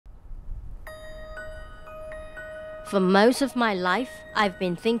For most of my life, I've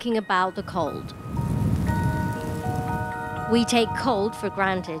been thinking about the cold. We take cold for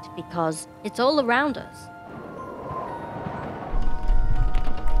granted because it's all around us.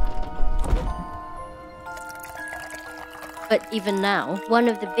 But even now, one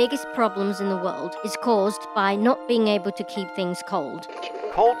of the biggest problems in the world is caused by not being able to keep things cold.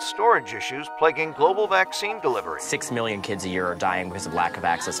 Cold storage issues plaguing global vaccine delivery. 6 million kids a year are dying because of lack of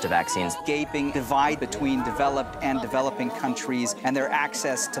access to vaccines. Gaping divide between developed and developing countries and their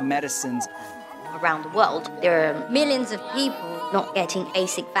access to medicines. Around the world, there are millions of people not getting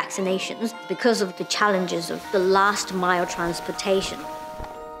basic vaccinations because of the challenges of the last mile transportation.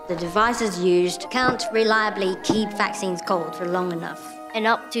 The devices used can't reliably keep vaccines cold for long enough, and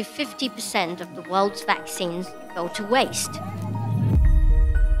up to 50% of the world's vaccines go to waste.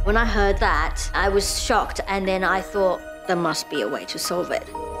 When I heard that, I was shocked, and then I thought there must be a way to solve it.